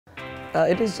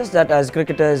It is just that as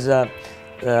cricketers, there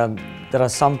are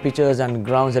some pitches and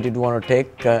grounds that you want to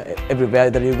take everywhere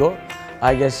that you go.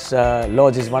 I guess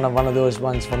Lord's is one of those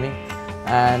ones for me,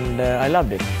 and I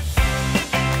loved it.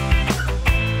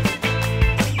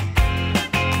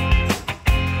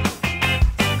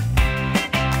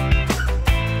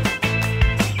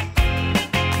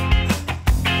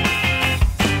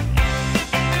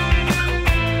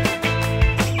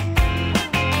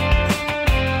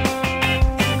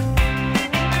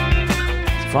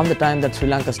 From the time that Sri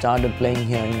Lanka started playing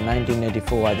here in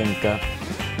 1984, I think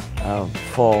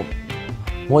for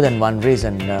more than one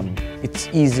reason, it's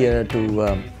easier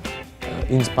to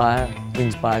inspire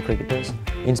cricketers,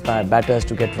 inspire batters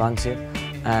to get runs here,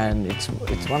 and it's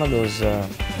one of those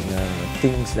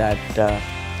things that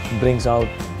brings out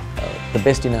the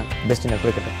best in a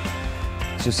cricketer.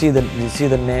 So you see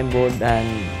the name board,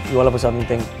 and you all of a sudden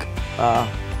think,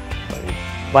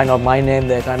 why not my name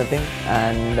there, kind of thing,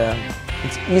 and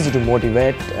it's easy to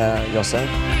motivate yourself.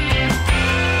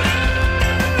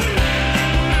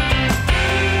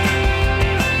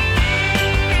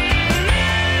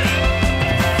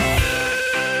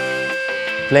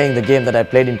 Playing the game that I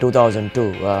played in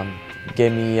 2002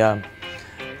 gave me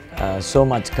so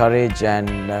much courage, and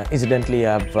incidentally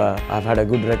I've had a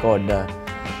good record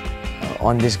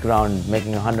on this ground,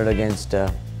 making 100 against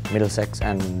Middlesex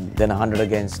and then 100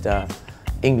 against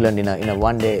England in a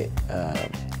one-day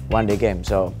game.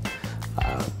 So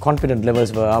confidence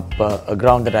levels were up, a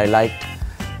ground that I liked,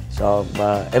 so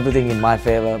everything in my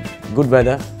favor. Good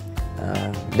weather,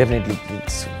 definitely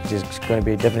it's going to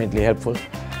be definitely helpful,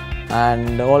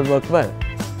 and all worked well.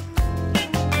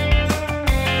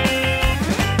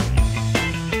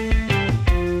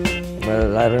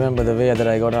 Well, I remember the way that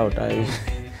I got out.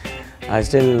 I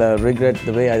still regret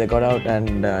the way I got out,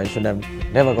 and I should have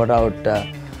never got out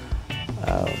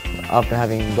after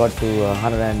having got to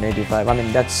 185. I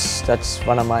mean, that's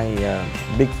one of my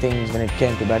big things when it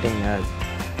came to batting.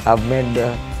 I've made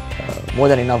more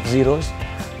than enough zeros,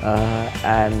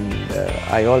 and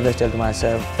I always tell to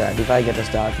myself that if I get a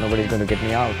start, nobody's going to get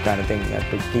me out, kind of thing,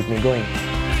 to keep me going.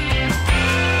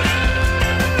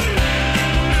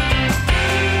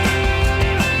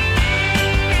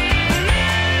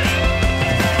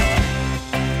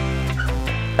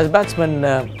 As batsmen,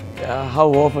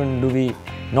 how often do we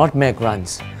not make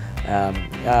runs?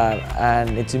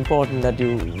 And it's important that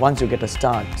once you get a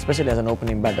start, especially as an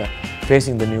opening batter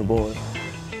facing the new ball,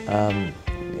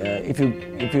 if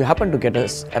you happen to get a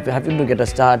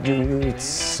start, you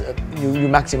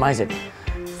maximize it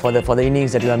for the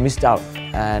innings that you have missed out.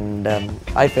 And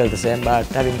I felt the same. But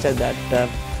having said that,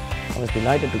 I was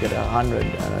delighted to get 100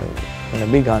 and a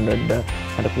big 100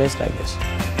 at a place like this.